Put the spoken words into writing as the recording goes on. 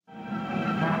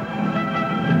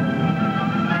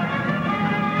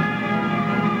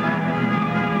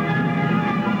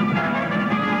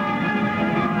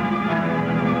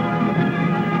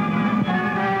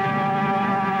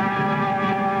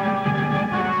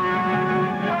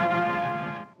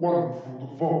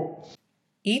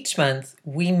Each month,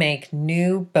 we make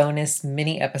new bonus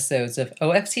mini episodes of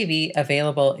OFTV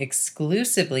available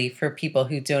exclusively for people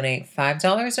who donate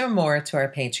 $5 or more to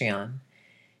our Patreon.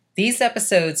 These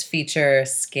episodes feature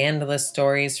scandalous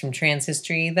stories from trans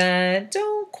history that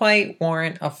don't quite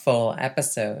warrant a full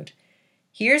episode.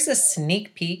 Here's a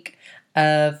sneak peek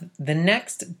of the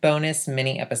next bonus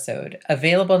mini episode,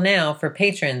 available now for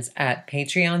patrons at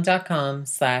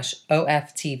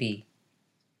patreon.com/OFTV.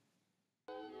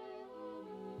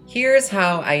 Here's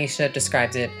how Aisha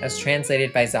described it as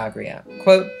translated by Zagria.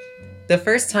 Quote, "The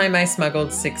first time I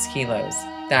smuggled 6 kilos.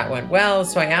 That went well,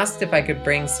 so I asked if I could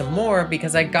bring some more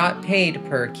because I got paid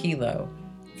per kilo.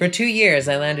 For 2 years,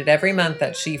 I landed every month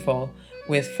at Schiphol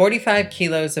with 45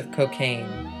 kilos of cocaine.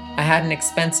 I had an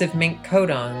expensive mink coat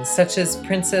on, such as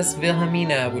Princess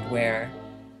Wilhelmina would wear.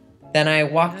 Then I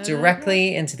walked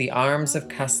directly into the arms of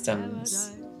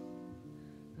customs."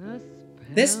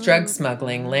 This drug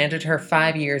smuggling landed her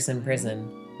 5 years in prison.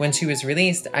 When she was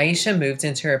released, Aisha moved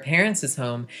into her parents'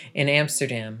 home in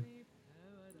Amsterdam.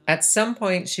 At some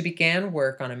point, she began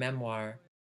work on a memoir.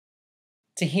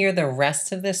 To hear the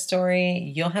rest of this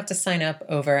story, you'll have to sign up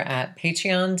over at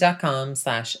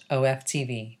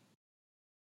patreon.com/OFTV.